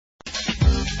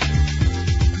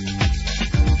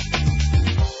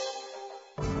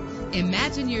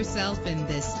Imagine yourself in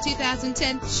this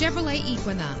 2010 Chevrolet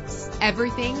Equinox.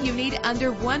 Everything you need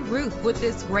under one roof with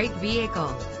this great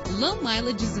vehicle. Low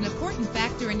mileage is an important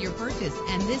factor in your purchase,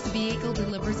 and this vehicle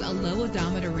delivers a low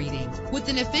odometer reading with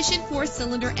an efficient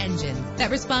 4-cylinder engine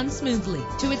that responds smoothly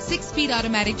to its 6-speed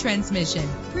automatic transmission.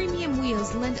 Premium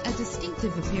wheels lend a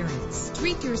distinctive appearance.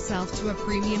 Treat yourself to a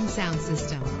premium sound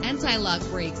system. Anti-lock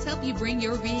brakes help you bring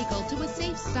your vehicle to a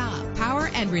safe stop. Power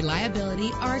and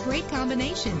reliability are a great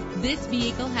combination. This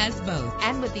vehicle has both.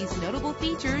 And with these notable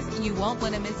features, you won't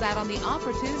want to miss out on the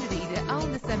opportunity to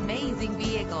own this amazing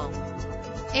vehicle.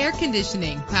 Air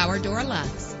conditioning, power door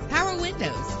locks, power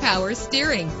windows, power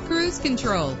steering, cruise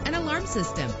control, an alarm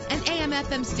system, an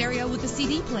AM/FM stereo with a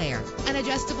CD player, an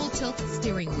adjustable tilt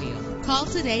steering wheel. Call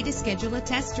today to schedule a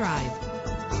test drive.